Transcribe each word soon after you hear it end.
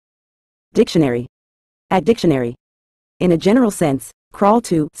Dictionary. At dictionary. In a general sense, crawl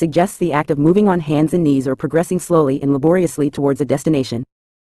to suggests the act of moving on hands and knees or progressing slowly and laboriously towards a destination.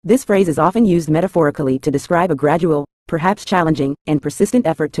 This phrase is often used metaphorically to describe a gradual, perhaps challenging, and persistent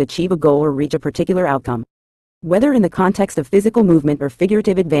effort to achieve a goal or reach a particular outcome. Whether in the context of physical movement or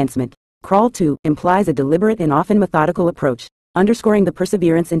figurative advancement, crawl to implies a deliberate and often methodical approach, underscoring the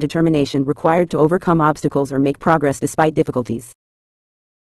perseverance and determination required to overcome obstacles or make progress despite difficulties.